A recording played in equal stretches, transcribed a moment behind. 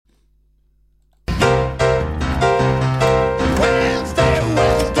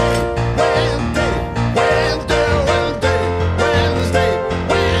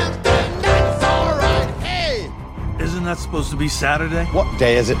be Saturday? What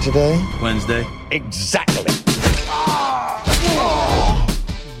day is it today? Wednesday. Exactly.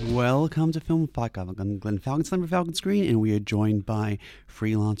 Welcome to Film Fight Club. I'm Glenn Falcon, Slimmer Falcon Screen, and we are joined by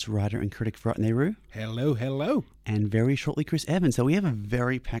freelance writer and critic Virat Nehru. Hello, hello. And very shortly, Chris Evans. So we have a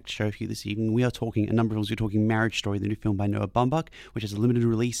very packed show for you this evening. We are talking, a number of us, we're talking Marriage Story, the new film by Noah Baumbach, which has a limited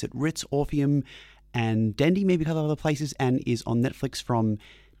release at Ritz, Orpheum, and Dendy, maybe a couple of other places, and is on Netflix from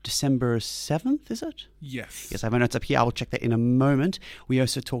December 7th, is it? Yes. Yes, I have my notes up here. I will check that in a moment. We are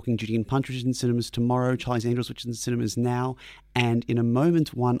also talking Judy and Punch, which is in cinemas tomorrow, Charlie's Angels, which is in cinemas now, and in a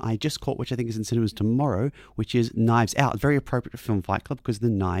moment, one I just caught, which I think is in cinemas tomorrow, which is Knives Out. Very appropriate for Film Fight Club because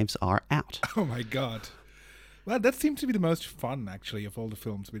the knives are out. Oh my God. Well, that seems to be the most fun, actually, of all the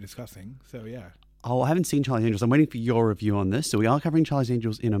films we're discussing. So, yeah. Oh, I haven't seen Charlie's Angels. I'm waiting for your review on this. So we are covering Charlie's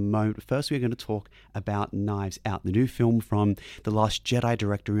Angels in a moment. First, we're going to talk about Knives Out, the new film from The Last Jedi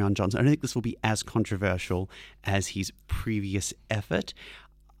director Rian Johnson. I don't think this will be as controversial as his previous effort.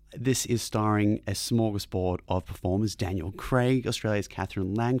 This is starring a smorgasbord of performers. Daniel Craig, Australia's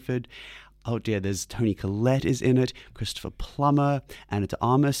Catherine Langford. Oh dear, there's Toni Collette is in it, Christopher Plummer, Anna de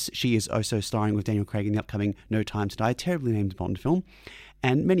Armas. She is also starring with Daniel Craig in the upcoming No Time to Die, a terribly named Bond film,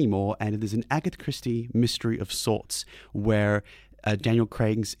 and many more. And there's an Agatha Christie mystery of sorts where Daniel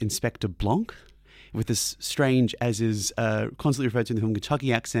Craig's Inspector Blanc, with this strange, as is constantly referred to in the film,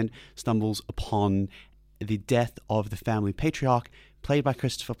 Kentucky accent, stumbles upon the death of the family patriarch, played by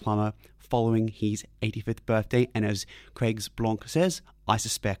Christopher Plummer, following his 85th birthday. And as Craig's Blanc says, I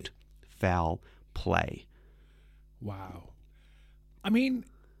suspect foul play. Wow. I mean,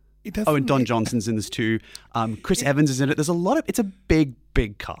 it doesn't... Oh, and Don Johnson's in this too. Chris Evans is in it. There's a lot of... It's a big,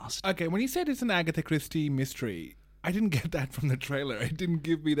 big cast. Okay, when you said it's an Agatha Christie mystery, I didn't get that from the trailer. It didn't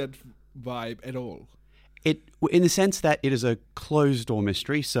give me that vibe at all. It, in the sense that it is a closed-door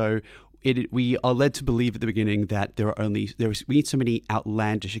mystery, so... we are led to believe at the beginning that we need so many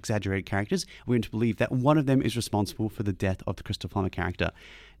outlandish, exaggerated characters. We're going to believe that one of them is responsible for the death of the Christopher Plummer character.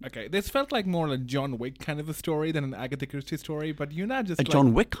 Okay, this felt like more like John Wick kind of a story than an Agatha Christie story, but you're not just a like...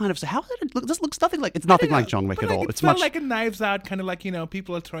 John Wick kind of... So how did it look? This looks nothing like... It's nothing like John Wick at all. It's felt like a Knives Out kind of like,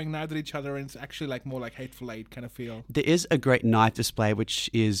 people are throwing knives at each other, and it's actually like more like Hateful Eight kind of feel. There is a great knife display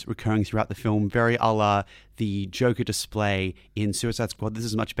which is recurring throughout the film, very a la the Joker display in Suicide Squad. This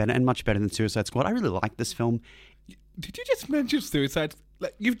is much better and much better than Suicide Squad. I really like this film. Did you just mention Suicide?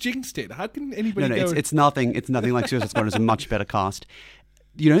 Like, you've jinxed it. How can anybody No, it's nothing. It's nothing like Suicide Squad. It's a much better cast.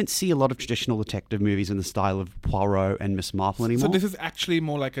 You don't see a lot of traditional detective movies in the style of Poirot and Miss Marple anymore. So this is actually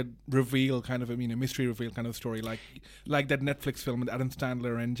more like a reveal kind of, mystery reveal kind of story, like that Netflix film with Adam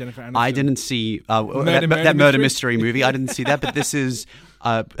Sandler and Jennifer Aniston. I didn't see that murder mystery movie. I didn't see that, but this is,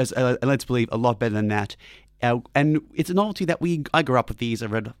 let's believe, a lot better than that. And it's a novelty that I grew up with these. I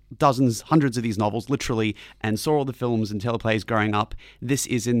read dozens, hundreds of these novels, literally, and saw all the films and teleplays growing up. This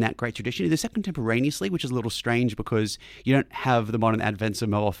is in that great tradition. It is set contemporaneously, which is a little strange because you don't have the modern advents of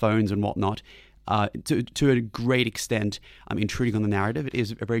mobile phones and whatnot. To a great extent, intruding on the narrative. It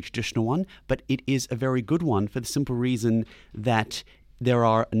is a very traditional one, but it is a very good one for the simple reason that there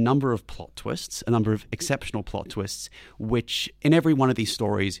are a number of plot twists, a number of exceptional plot twists, which in every one of these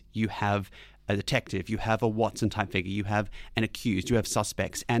stories you have a detective, you have a Watson type figure, you have an accused, you have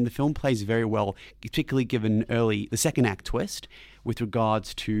suspects, and the film plays very well, particularly given the second act twist with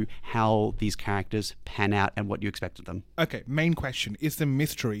regards to how these characters pan out and what you expect of them. Okay, main question, is the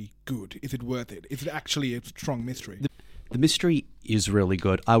mystery good? Is it worth it? Is it actually a strong mystery? The mystery is really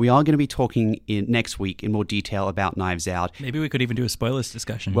good. We are going to be talking next week in more detail about Knives Out. Maybe we could even do a spoilers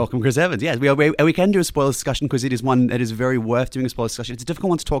discussion. Welcome, Chris Evans. Yes, we can do a spoilers discussion because it is one that is very worth doing a spoilers discussion. It's a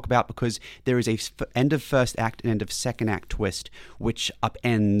difficult one to talk about because there is a end of first act and end of second act twist which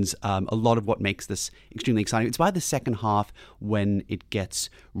upends a lot of what makes this extremely exciting. It's by the second half when it gets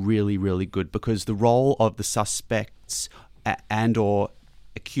really, really good because the role of the suspects and or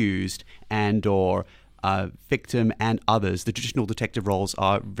accused and or victim and others, the traditional detective roles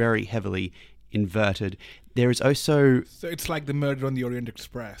are very heavily inverted. There is also... So it's like the Murder on the Orient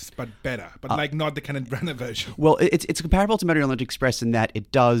Express, but better, but like not the Kenneth Branagh version. Well, it's comparable to Murder on the Orient Express in that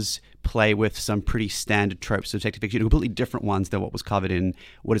it does play with some pretty standard tropes of detective fiction, completely different ones than what was covered in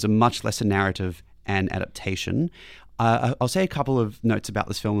what is a much lesser narrative and adaptation. I'll say a couple of notes about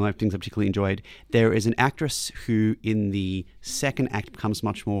this film and things I particularly enjoyed. There is an actress who in the second act becomes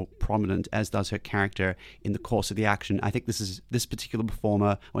much more prominent, as does her character in the course of the action. I think this particular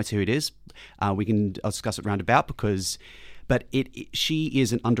performer, I won't say who it is, I'll discuss it roundabout but she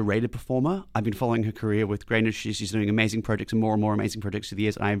is an underrated performer. I've been following her career with great interest. She's doing amazing projects and more amazing projects through the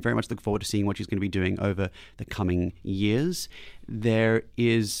years. And I very much look forward to seeing what she's going to be doing over the coming years. There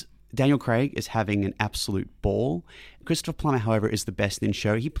is Daniel Craig is having an absolute ball. Christopher Plummer, however, is the best in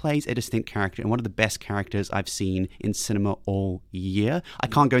show. He plays a distinct character and one of the best characters I've seen in cinema all year. I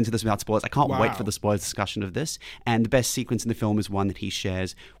can't go into this without spoilers. I can't wait for the spoilers discussion of this. And the best sequence in the film is one that he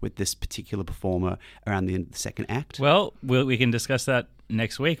shares with this particular performer around the end of the second act. Well, we can discuss that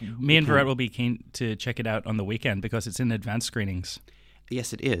next week. Me and Verrett will be keen to check it out on the weekend because it's in advanced screenings.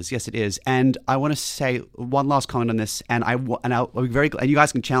 Yes, it is. Yes, it is. And I want to say one last comment on this, and I'll be very glad. And you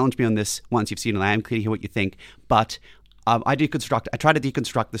guys can challenge me on this once you've seen it. I am clear to hear what you think, but I try to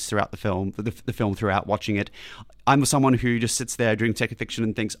deconstruct this throughout the film, the film throughout watching it. I'm someone who just sits there doing detective fiction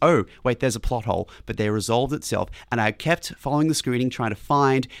and thinks, oh, wait, there's a plot hole, but they resolved itself. And I kept following the screening, trying to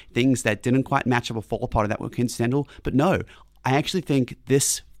find things that didn't quite match up or fall apart or that were coincidental. But no, I actually think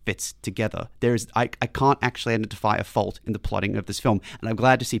this fits together. I can't actually identify a fault in the plotting of this film, and I'm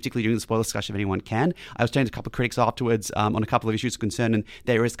glad to see, particularly during the spoiler discussion, if anyone can. I was talking to a couple of critics afterwards on a couple of issues of concern, and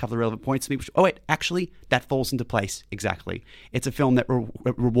there is a couple of relevant points to me, which, oh wait, actually, that falls into place exactly. It's a film that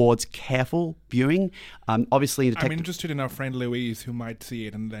rewards careful viewing. Obviously, I'm interested in our friend Louise, who might see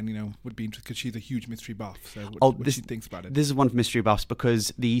it, and then, would be interested, because she's a huge mystery buff, so what she thinks about it. This is one for mystery buffs,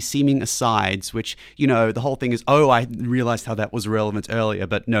 because the seeming asides, which, the whole thing is, oh, I realized how that was relevant earlier,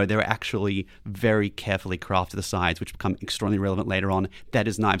 but no, there are actually very carefully crafted asides which become extraordinarily relevant later on. That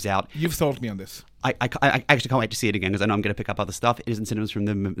is Knives Out. You've sold me on this. I actually can't wait to see it again because I know I'm going to pick up other stuff. It is in cinemas from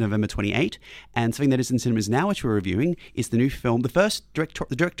November 28, and something that is in cinemas now, which we're reviewing, is the new film, the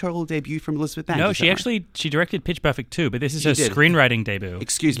directorial debut from Elizabeth Banks. No, she directed Pitch Perfect 2, but this is her screenwriting debut.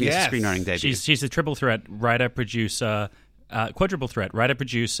 Excuse me, yes. It's a screenwriting debut. She's a triple threat writer, producer, quadruple threat writer,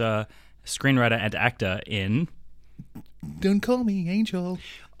 producer, screenwriter, and actor in Don't Call Me Angel.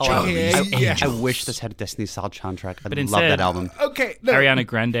 I wish this had a Destiny's Child soundtrack. I'd love that album. Okay, no. Ariana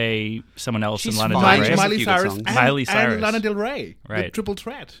Grande, someone else, She's and Lana fine. Del Rey. Miley Cyrus, and Lana Del Rey, the Right. triple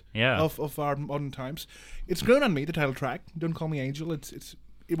threat of our modern times. It's grown on me, the title track, Don't Call Me Angel. It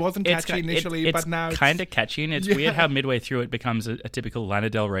wasn't catchy initially, but now it's kind of catchy, and it's weird how midway through it becomes a typical Lana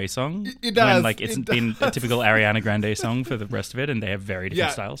Del Rey song. It does. When it's been a typical Ariana Grande song for the rest of it, and they have very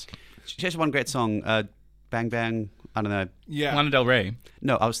different styles. She has one great song, Bang Bang, I don't know. Yeah. Lana Del Rey.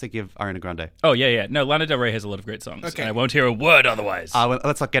 No, I was thinking of Ariana Grande. Oh, yeah. No, Lana Del Rey has a lot of great songs. Okay. And I won't hear a word otherwise. Well,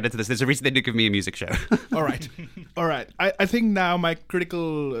 let's not get into this. There's a reason they did give me a music show. All right. I think now my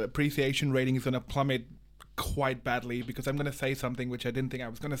critical appreciation rating is going to plummet quite badly because I'm going to say something which I didn't think I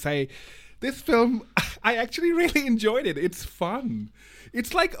was going to say. This film, I actually really enjoyed it. It's fun.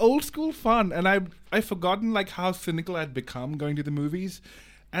 It's like old school fun, and I've forgotten how cynical I'd become going to the movies.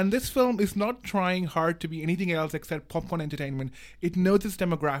 And this film is not trying hard to be anything else except popcorn entertainment. It knows its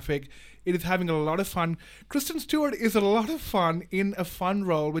demographic. It is having a lot of fun. Kristen Stewart is a lot of fun in a fun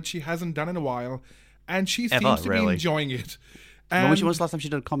role, which she hasn't done in a while. And she seems to be enjoying it. When was the last time she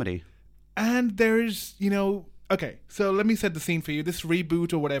did a comedy? And there's, okay, so let me set the scene for you. This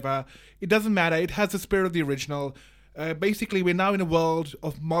reboot or whatever, it doesn't matter. It has the spirit of the original. Basically, we're now in a world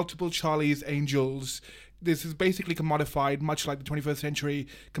of multiple Charlie's Angels. This is basically commodified, much like the 21st century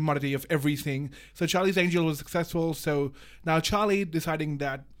commodity of everything. So Charlie's Angel was successful. So now Charlie deciding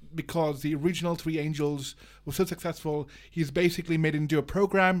that because the original three angels were so successful, he's basically made it into a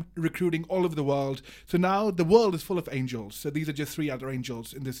program recruiting all over the world. So now the world is full of angels. So these are just three other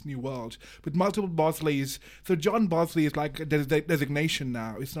angels in this new world with multiple Bosleys. So John Bosley is like a designation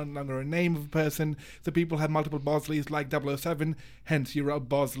now. It's no longer a name of a person. So people have multiple Bosleys like 007. Hence, you're a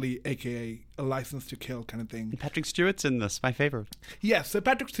Bosley, a.k.a. a license to kill kind of thing. Patrick Stewart's in this, my favorite. Yes, so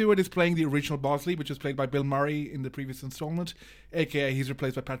Patrick Stewart is playing the original Bosley, which was played by Bill Murray in the previous installment, a.k.a. he's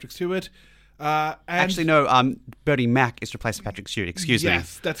replaced by Patrick Stewart. Actually, no, Bertie Mac is replaced by Patrick Stewart, excuse me.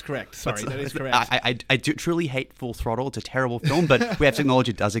 Yes, that's correct. Sorry, that is correct. I do truly hate Full Throttle. It's a terrible film, but we have to acknowledge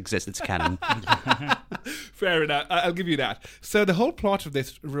it does exist. It's canon. Fair enough. I'll give you that. So the whole plot of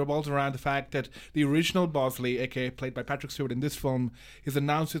this revolves around the fact that the original Bosley, a.k.a. played by Patrick Stewart in this film, has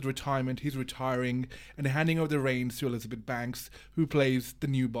announced his retirement. He's retiring and handing over the reins to Elizabeth Banks, who plays the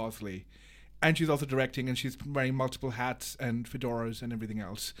new Bosley. And she's also directing, and she's wearing multiple hats and fedoras and everything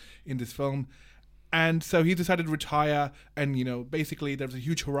else in this film. And so he decided to retire, and, basically there was a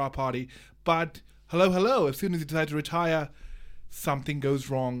huge hurrah party. But, hello, as soon as he decided to retire, something goes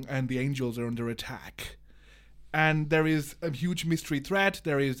wrong, and the angels are under attack. And there is a huge mystery threat.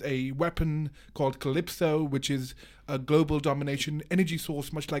 There is a weapon called Calypso, which is a global domination energy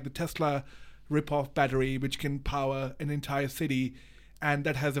source, much like the Tesla rip-off battery, which can power an entire city. And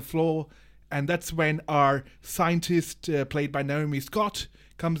that has a flaw. And that's when our scientist, played by Naomi Scott,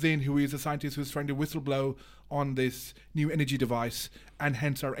 comes in, who is a scientist who's trying to whistleblow on this new energy device. And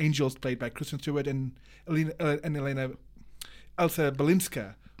hence our angels, played by Kristen Stewart and Elsa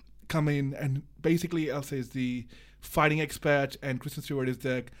Balinska, come in, and basically Elsa is the fighting expert, and Kristen Stewart is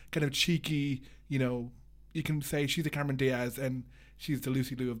the kind of cheeky, you can say she's the Cameron Diaz and she's the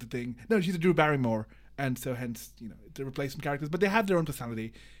Lucy Liu of the thing. No, she's a Drew Barrymore, and so hence, the replacement characters. But they have their own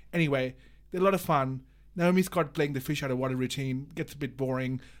personality. Anyway, they're a lot of fun. Naomi Scott playing the fish out of water routine gets a bit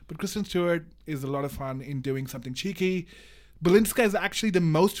boring, but Kristen Stewart is a lot of fun in doing something cheeky. Balinska is actually the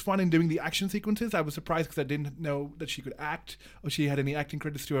most fun in doing the action sequences. I was surprised because I didn't know that she could act or she had any acting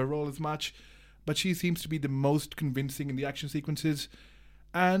credits to her role as much, but she seems to be the most convincing in the action sequences.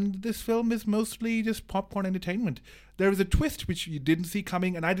 And this film is mostly just popcorn entertainment. There is a twist which you didn't see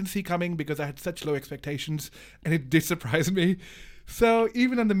coming, and I didn't see coming because I had such low expectations, and it did surprise me. So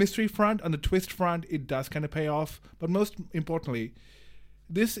even on the mystery front, on the twist front, it does kind of pay off. But most importantly,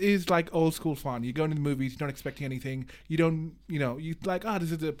 this is like old school fun. You go into the movies, you're not expecting anything. You don't, you're like,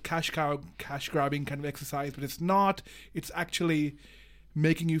 this is a cash grabbing kind of exercise, but it's not. It's actually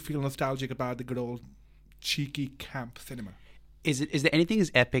making you feel nostalgic about the good old cheeky camp cinema. Is there anything as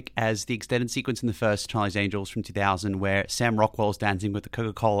epic as the extended sequence in the first Charlie's Angels from 2000 where Sam Rockwell's dancing with the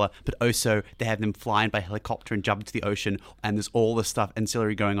Coca-Cola, but also they have them flying by helicopter and jump into the ocean, and there's all this stuff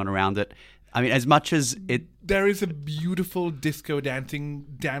ancillary going on around it? I mean, as much as it... There is a beautiful disco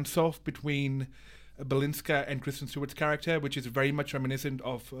dance-off between Balinska and Kristen Stewart's character, which is very much reminiscent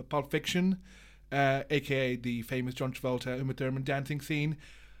of Pulp Fiction, a.k.a. the famous John Travolta, Uma Thurman dancing scene.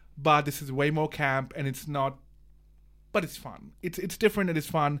 But this is way more camp, and it's not... But it's fun. It's different and it's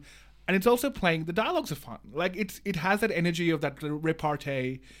fun. And it's also playing... The dialogues are fun. Like, it has that energy of that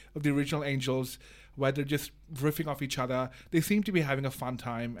repartee of the original Angels, where they're just riffing off each other. They seem to be having a fun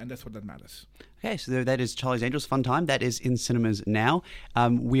time, and that's what that matters. Okay, so that is Charlie's Angels Fun Time. That is in cinemas now.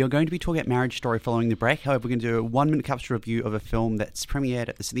 We are going to be talking about Marriage Story following the break. However, we're going to do a 1-minute capsule review of a film that's premiered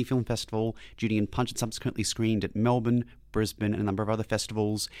at the Sydney Film Festival, Judy and Punch, and subsequently screened at Melbourne, Brisbane, and a number of other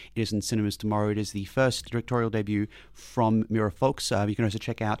festivals. It is in cinemas tomorrow. It is the first directorial debut from Mira Folks. You can also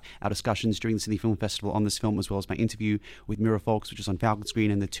check out our discussions during the Sydney Film Festival on this film, as well as my interview with Mira Folks, which is on Falcon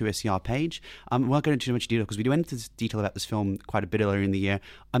Screen and the 2SER page. We're not going into too much detail because we went into detail about this film quite a bit earlier in the year.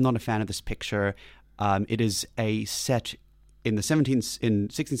 I'm not a fan of this picture. It is a set in the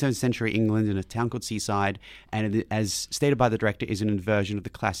 16th century England in a town called Seaside, and it, as stated by the director, is an inversion of the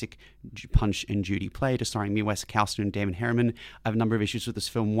classic Punch and Judy play, starring Mia Wasikowska and Damon Herriman. I have a number of issues with this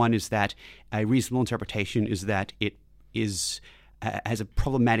film. One is that a reasonable interpretation is that it has a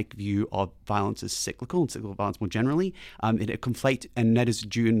problematic view of violence as cyclical and cyclical violence more generally. It conflate, and that is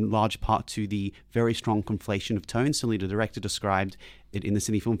due in large part to the very strong conflation of tones. Certainly the director described it in the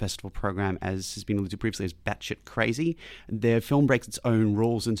Sydney Film Festival program, as has been alluded to previously, as batshit crazy. The film breaks its own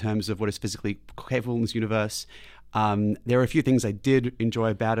rules in terms of what is physically capable in this universe. There are a few things I did enjoy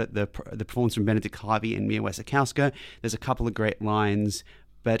about it. The performance from Benedict Harvey and Mia Wasikowska. There's a couple of great lines.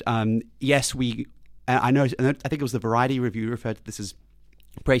 But yes, I think it was the Variety review referred to this as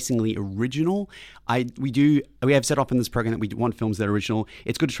bracingly original. We have said often in this program that we want films that are original.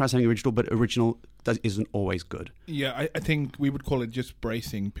 It's good to try something original, but original isn't always good. Yeah, I think we would call it just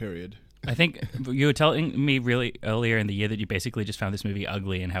bracing, period. I think you were telling me really earlier in the year that you basically just found this movie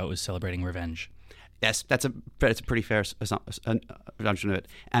ugly and how it was celebrating revenge. Yes, that's a pretty fair assumption of it.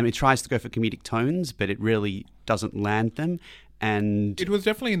 It tries to go for comedic tones, but it really doesn't land them. And it was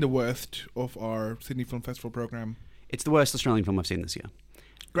definitely in the worst of our Sydney Film Festival program. It's the worst Australian film I've seen this year.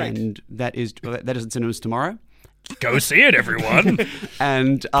 Great. And that is in cinemas tomorrow. Go see it, everyone.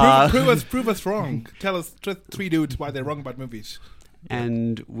 And prove us wrong. Tell us 3 dudes why they're wrong about movies.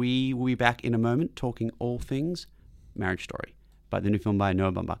 And we will be back in a moment talking all things Marriage Story, by the new film by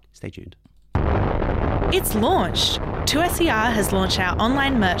Noah Baumbach. Stay tuned. It's launched! 2SER has launched our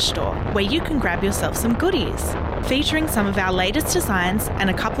online merch store where you can grab yourself some goodies, featuring some of our latest designs and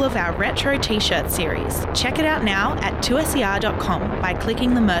a couple of our retro t-shirt series. Check it out now at 2ser.com by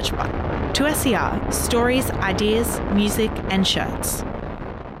clicking the merch button. 2SER, stories, ideas, music and shirts.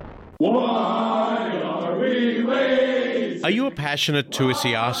 Why are we waiting? Are you a passionate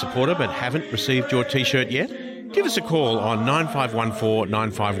 2SER supporter but haven't received your t-shirt yet? Give us a call on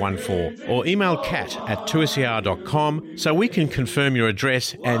 9514-9514 or email kat@2ser.com so we can confirm your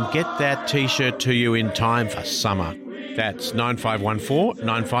address and get that t-shirt to you in time for summer. That's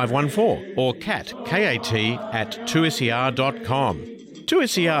 9514-9514 or kat@2ser.com.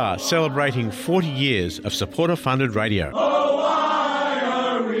 2SER celebrating 40 years of supporter-funded radio. Oh, why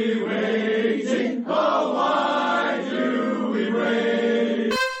are we waiting? Oh, why do we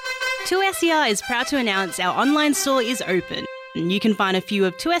wait? 2SER is proud to announce our online store is open. You can find a few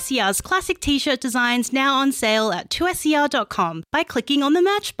of 2SER's classic t-shirt designs now on sale at 2ser.com by clicking on the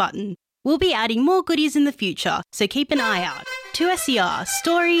merch button. We'll be adding more goodies in the future, so keep an eye out. 2SER,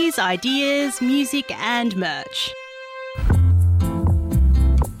 stories, ideas, music and merch.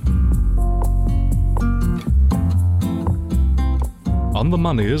 On the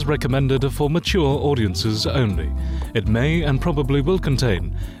Money is recommended for mature audiences only. It may and probably will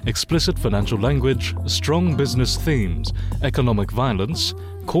contain explicit financial language, strong business themes, economic violence,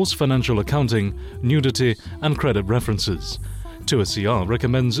 coarse financial accounting, nudity, and credit references. 2SER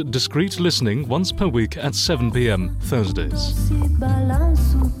recommends discreet listening once per week at 7 p.m. Thursdays.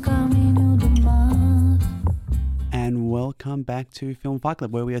 And welcome back to Film Fight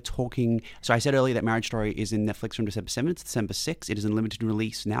Club, where we are talking... So I said earlier that Marriage Story is in Netflix from December 7th to December 6th. It is in limited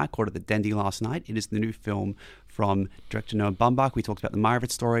release now. I caught it at the Dendy last night. It is the new film from director Noah Baumbach. We talked about the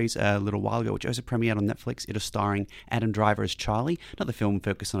Meyerowitz stories a little while ago, which also premiered on Netflix. It is starring Adam Driver as Charlie, another film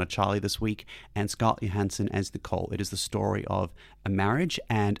focused on a Charlie this week, and Scarlett Johansson as Nicole. It is the story of a marriage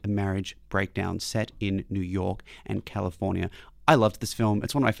and a marriage breakdown set in New York and California. I loved this film.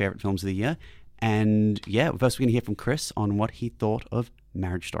 It's one of my favorite films of the year. And yeah, first we're going to hear from Chris on what he thought of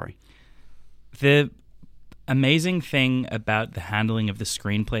Marriage Story. The amazing thing about the handling of the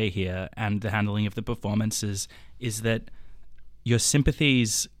screenplay here and the handling of the performances is that your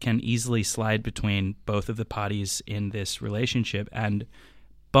sympathies can easily slide between both of the parties in this relationship. And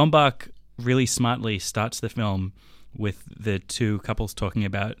Baumbach really smartly starts the film with the two couples talking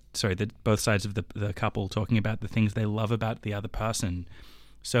about, both sides of the couple talking about the things they love about the other person.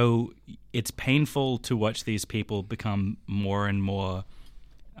 So it's painful to watch these people become more and more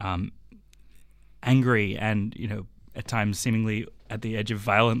angry and, at times seemingly at the edge of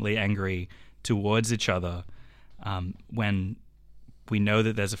violently angry towards each other when we know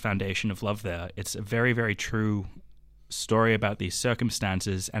that there's a foundation of love there. It's a very, very true story about these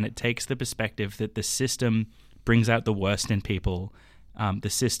circumstances, and it takes the perspective that the system brings out the worst in people. The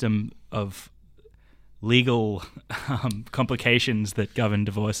system of legal complications that govern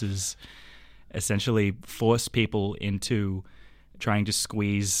divorces essentially force people into trying to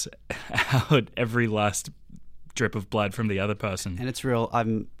squeeze out every last drip of blood from the other person. And it's real.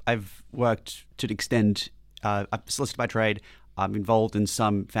 I've worked to an extent. I'm a solicitor by trade. I'm involved in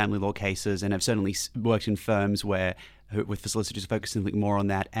some family law cases, and I've certainly worked in firms with the solicitors focusing more on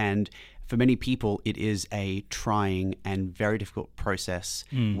that. And for many people, it is a trying and very difficult process,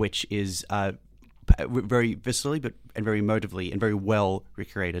 which is very viscerally and very emotively and very well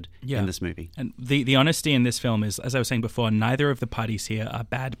recreated in this movie. And the honesty in this film is, as I was saying before, neither of the parties here are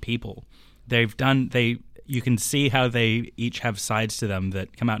bad people. You can see how they each have sides to them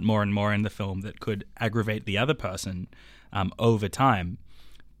that come out more and more in the film that could aggravate the other person over time.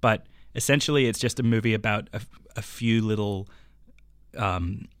 But essentially, it's just a movie about a few little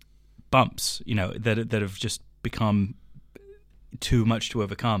bumps, that have just become too much to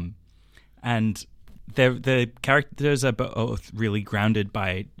overcome. And the characters are both really grounded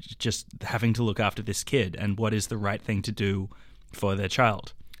by just having to look after this kid and what is the right thing to do for their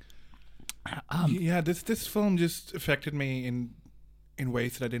child. This film just affected me in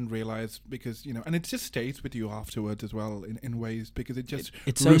ways that I didn't realize, because and it just stays with you afterwards as well in ways, because it just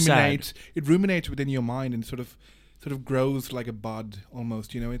it's so sad. It ruminates within your mind and sort of grows like a bud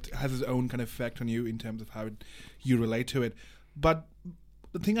almost. It has its own kind of effect on you in terms of how you relate to it. But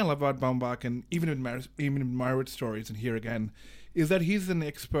the thing I love about Baumbach, and even in Meyerowitz stories, and here again, is that he's an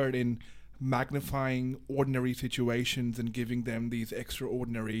expert in magnifying ordinary situations and giving them these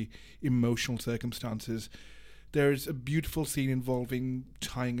extraordinary emotional circumstances. There's a beautiful scene involving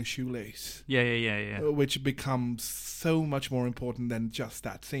tying a shoelace. Yeah. Which becomes so much more important than just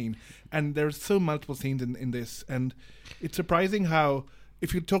that scene. And there's so multiple scenes in this, and it's surprising how,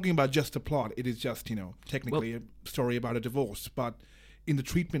 if you're talking about just the plot, it is just, technically a story about a divorce, but in the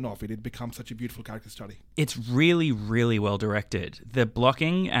treatment of it, it becomes such a beautiful character study. It's really, really well directed. The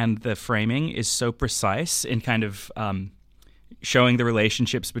blocking and the framing is so precise in kind of showing the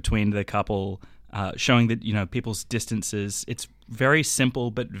relationships between the couple, showing that, people's distances. It's very simple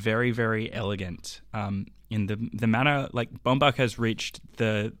but very, very elegant in the manner. Like, Baumbach has reached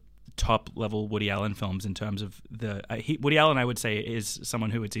the top level Woody Allen films in terms of Woody Allen, I would say, is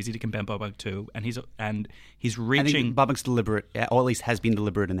someone who it's easy to compare Baumbach to, and he's reaching. I think Baumbach's deliberate, or at least has been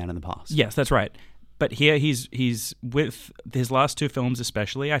deliberate in that in the past. Yes, that's right. But here he's with his last two films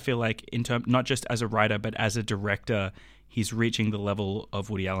especially, I feel like not just as a writer but as a director, he's reaching the level of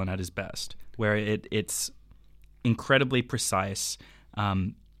Woody Allen at his best, where it's incredibly precise.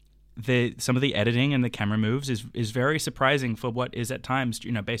 Some of the editing and the camera moves is very surprising for what is at times,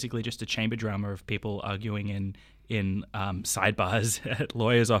 basically just a chamber drama of people arguing in sidebars at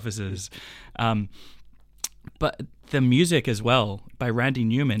lawyers' offices. But the music as well by Randy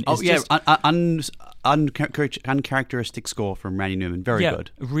Newman is uncharacteristic score from Randy Newman. Very good.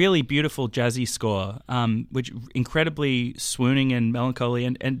 Really beautiful jazzy score, which incredibly swooning and melancholy,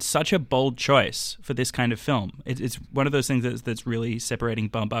 and such a bold choice for this kind of film. It's one of those things that's really separating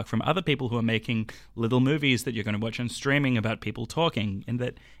Baumbach from other people who are making little movies that you're going to watch on streaming about people talking, in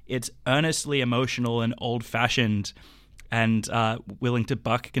that it's earnestly emotional and old-fashioned and willing to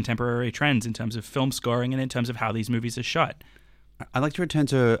buck contemporary trends in terms of film scoring and in terms of how these movies are shot. I'd like to return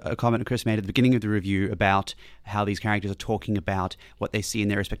to a comment Chris made at the beginning of the review about how these characters are talking about what they see in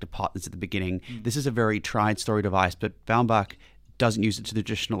their respective partners at the beginning. This is a very tried story device, but Baumbach doesn't use it to the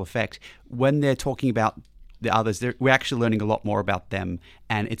traditional effect. When they're talking about the others, we're actually learning a lot more about them,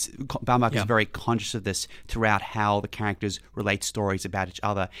 and Baumbach is very conscious of this throughout how the characters relate stories about each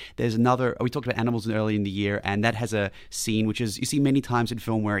other. There's we talked about Animals early in the year, and that has a scene which is, you see many times in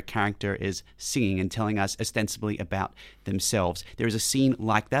film where a character is singing and telling us ostensibly about themselves. There is a scene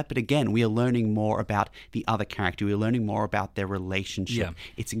like that, but again, we are learning more about the other character. We are learning more about their relationship. Yeah.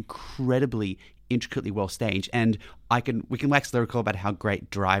 It's incredibly intricately well staged, and we can wax lyrical about how great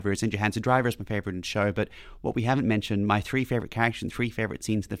Driver is, and Johansson. Driver is my favorite in the show, but what we haven't mentioned, my 3 favorite characters and 3 favorite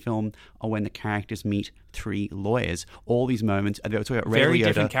scenes in the film are when the characters meet 3 lawyers. All these moments, they're talking about Ray very Liotta,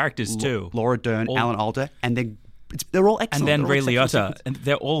 different characters too. Laura Dern, Alan Alda, and they're all excellent. And then Ray Liotta, and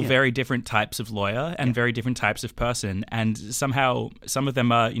they're all very different types of lawyer and very different types of person. And somehow, some of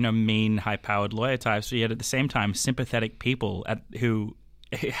them are mean, high-powered lawyer types, but yet at the same time, sympathetic people who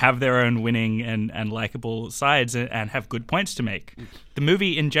have their own winning and likable sides and have good points to make. The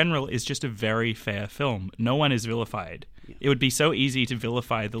movie in general is just a very fair film. No one is vilified. It would be so easy to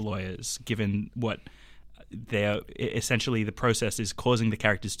vilify the lawyers, given what essentially the process is causing the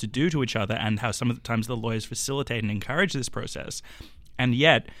characters to do to each other, and how some of the times the lawyers facilitate and encourage this process. And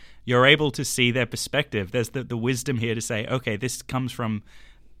yet, you're able to see their perspective. There's the wisdom here to say, okay, this comes from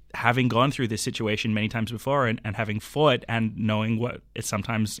having gone through this situation many times before and having fought and knowing what it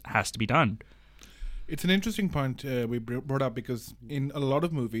sometimes has to be done. It's an interesting point we brought up, because in a lot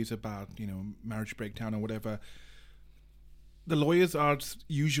of movies about marriage breakdown or whatever, the lawyers are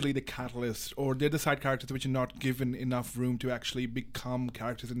usually the catalyst, or they're the side characters which are not given enough room to actually become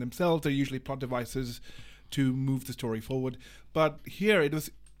characters in themselves. They're usually plot devices to move the story forward. But here it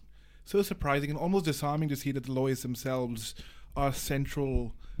was so surprising and almost disarming to see that the lawyers themselves are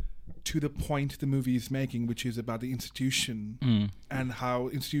central to the point the movie is making, which is about the institution and how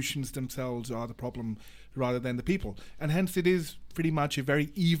institutions themselves are the problem rather than the people. And hence it is pretty much a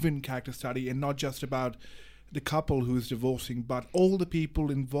very even character study, and not just about the couple who is divorcing, but all the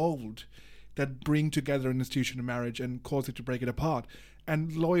people involved that bring together an institution of marriage and cause it to break it apart.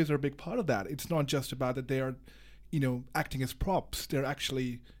 And lawyers are a big part of that. It's not just about that they are, acting as props.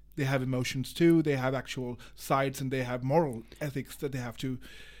 They have emotions too. They have actual sides, and they have moral ethics that they have to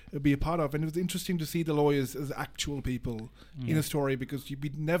be a part of. And it was interesting to see the lawyers as actual people in a story, because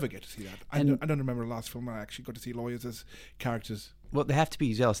we never get to see that. I don't remember the last film I actually got to see lawyers as characters. Well, they have to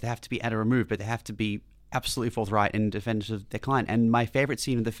be zealous. They have to be at a remove, but they have to be absolutely forthright in defense of their client. And my favorite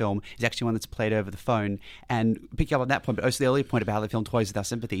scene of the film is actually one that's played over the phone. And picking up on that point, but also the earlier point about how the film toys with our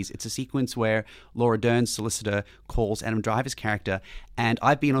sympathies, it's a sequence where Laura Dern's solicitor calls Adam Driver's character, and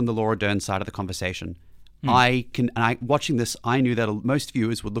I've been on the Laura Dern side of the conversation. Watching this, I knew that most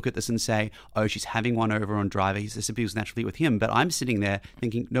viewers would look at this and say, oh, she's having one over on Driver. The sympathy was naturally with him. But I'm sitting there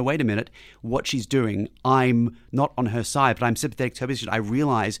thinking, no, wait a minute. What she's doing, I'm not on her side, but I'm sympathetic to her position. I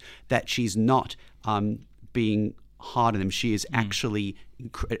realize that she's not being hard on him. She is actually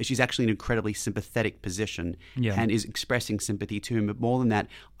she's actually in an incredibly sympathetic position and is expressing sympathy to him. But more than that,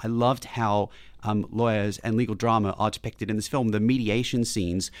 I loved how lawyers and legal drama are depicted in this film. The mediation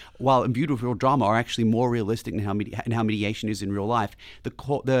scenes, while in beautiful drama, are actually more realistic than how mediation is in real life. A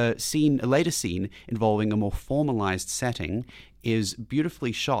later scene involving a more formalized setting is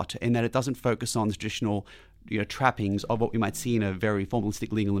beautifully shot in that it doesn't focus on the traditional trappings of what we might see in a very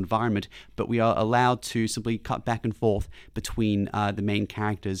formalistic legal environment, but we are allowed to simply cut back and forth between the main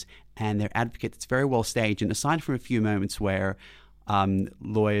characters and their advocate. It's very well staged, and aside from a few moments where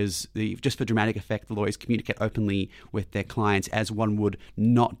lawyers, just for dramatic effect, the lawyers communicate openly with their clients as one would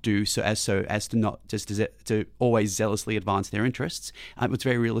not do, so as to not just to always zealously advance their interests. It's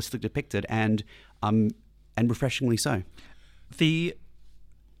very realistically depicted and refreshingly so.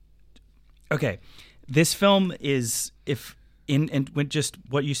 This film is, when just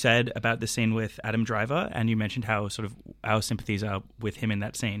what you said about the scene with Adam Driver, and you mentioned how sort of our sympathies are with him in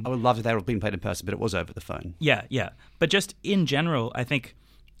that scene. I would love if that had been played in person, but it was over the phone. Yeah. But just in general, I think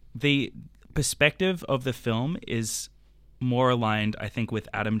the perspective of the film is more aligned, I think, with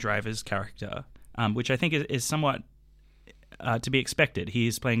Adam Driver's character which I think is somewhat to be expected. He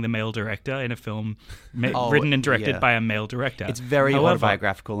is playing the male director in a film written and directed by a male director. It's very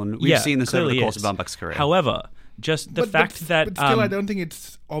autobiographical, and we've seen this over the course of Baumbach's career. However, just the fact that... But still, I don't think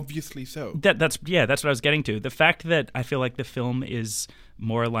it's obviously so. That's what I was getting to. The fact that I feel like the film is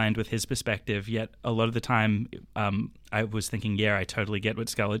more aligned with his perspective, yet a lot of the time I was thinking, I totally get what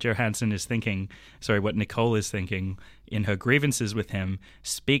Scarlett Johansson is thinking, what Nicole is thinking in her grievances with him,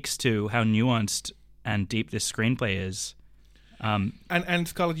 speaks to how nuanced and deep this screenplay is. And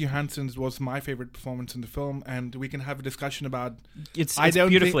Scarlett Johansson's was my favorite performance in the film, and we can have a discussion about... It's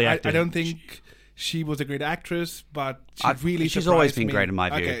beautifully acted. I don't think she was a great actress, but she's always been great in my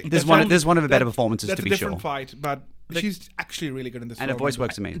view. Okay, There's one of her better performances, to be sure. That's a different fight, but she's actually really good in this film. And her voice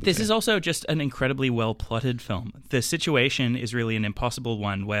works amazing. This is also just an incredibly well-plotted film. The situation is really an impossible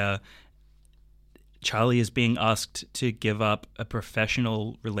one where Charlie is being asked to give up a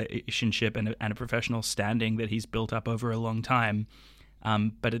professional relationship and a professional standing that he's built up over a long time.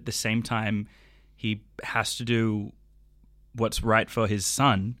 But at the same time, he has to do what's right for his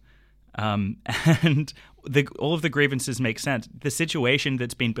son. And all of the grievances make sense. The situation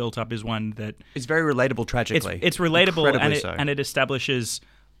that's been built up is one that... It's very relatable tragically. It's relatable, Incredibly and it establishes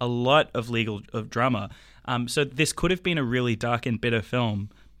a lot of drama. So this could have been a really dark and bitter film,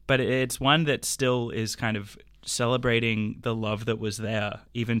 but it's one that still is kind of celebrating the love that was there,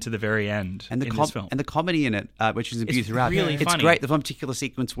 even to the very end in this film. And the comedy in it, which is imbued throughout. Really it's funny. Great. There's one particular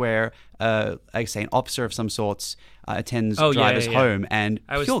sequence where, like I say, an officer of some sorts attends drivers home, and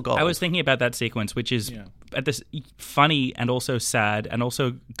pure gold. I was thinking about that sequence, which is at this funny and also sad, and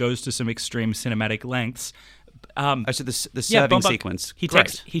also goes to some extreme cinematic lengths. So the serving sequence.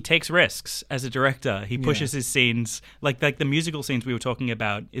 He takes risks as a director. He pushes his scenes, like the musical scenes we were talking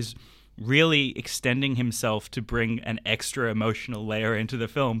about, is really extending himself to bring an extra emotional layer into the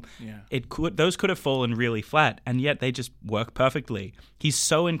film. Those could have fallen really flat, and yet they just work perfectly. He's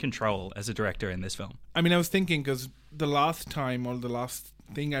so in control as a director in this film. I mean, I was thinking, because the last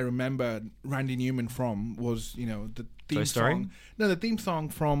thing I remember Randy Newman from was, the theme song. No, the theme song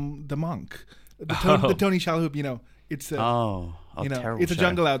from The Monk. The Tony Shalhoub, it's terrible it's a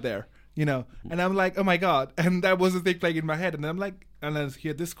jungle out there, and I'm like, oh my God. And that was the thing playing in my head. And then I'm like, and then I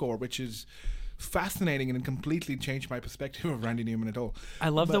hear this score, which is fascinating and completely changed my perspective of Randy Newman at all. I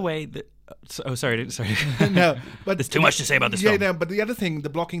love the way that... sorry. No, but there's too much to say about this film. No, but the other thing, the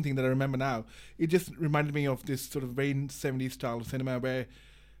blocking thing that I remember now, it just reminded me of this sort of very 70s style of cinema where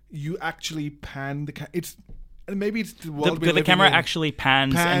you actually pan and maybe it's the world the camera actually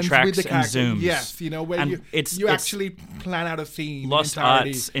pans and tracks and zooms. Yes, where you actually plan out a scene. Lost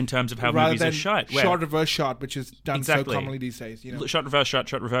arts in terms of how movies are shot. Shot, reverse shot, which is done so commonly these days. Shot, reverse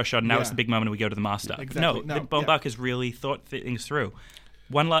shot, and now it's the big moment and we go to the master. Exactly. Baumbach has really thought things through.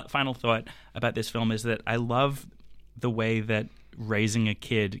 One final thought about this film is that I love the way that raising a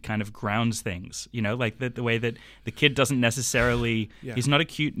kid kind of grounds things, like the way that the kid doesn't necessarily he's not a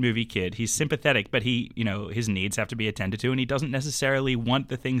cute movie kid, he's sympathetic, but he his needs have to be attended to, and he doesn't necessarily want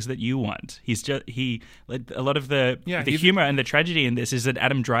the things that you want. A lot of the humor and the tragedy in this is that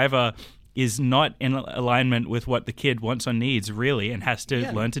Adam Driver is not in alignment with what the kid wants or needs, really, and has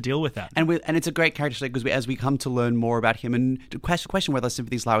to learn to deal with that. And it's a great character because as we come to learn more about him and to question whether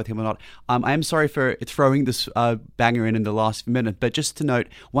sympathies lie with him or not, I am sorry for throwing this banger in the last minute, but just to note,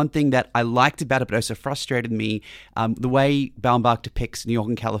 one thing that I liked about it but also frustrated me, the way Baumbach depicts New York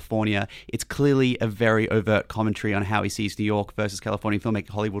and California, it's clearly a very overt commentary on how he sees New York versus California filmmaking,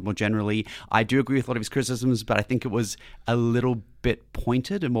 Hollywood more generally. I do agree with a lot of his criticisms, but I think it was a little bit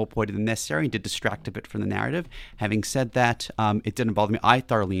pointed and more pointed than necessary and did distract a bit from the narrative. Having said that, it didn't bother me. I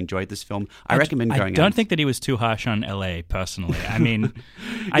thoroughly enjoyed this film. I recommend going. I don't think that he was too harsh on LA personally. I mean,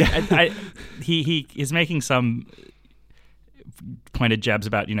 he is making some pointed jabs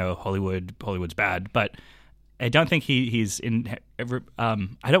about Hollywood's bad, but I don't think he's in. I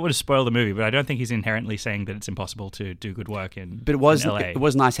don't want to spoil the movie, but I don't think he's inherently saying that it's impossible to do good work in. But it was LA. It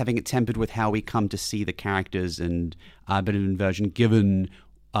was nice having it tempered with how we come to see the characters and a bit of inversion, given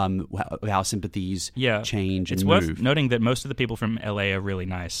how sympathies change and move. It's worth noting that most of the people from LA are really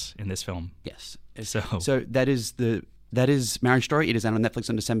nice in this film. Yes. So that is Marriage Story. It is out on Netflix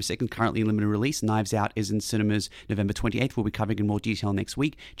on December 2nd, currently in limited release. Knives Out is in cinemas November 28th. We'll be covering in more detail next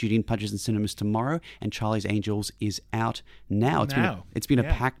week. Judy and Punch is in cinemas tomorrow, and Charlie's Angels is out now. It's been a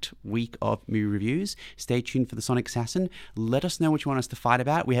packed week of movie reviews. Stay tuned for The Sonic Assassin. Let us know what you want us to fight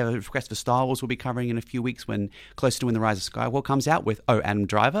about. We have a request for Star Wars we'll be covering in a few weeks closer to when The Rise of Skywalker comes out with Adam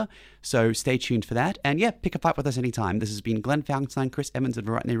Driver. So stay tuned for that. And pick a fight with us anytime. This has been Glenn Falkenstein, Chris Evans, and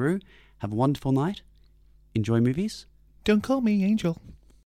Virat Nehru. Have a wonderful night. Enjoy movies. Don't call me Angel.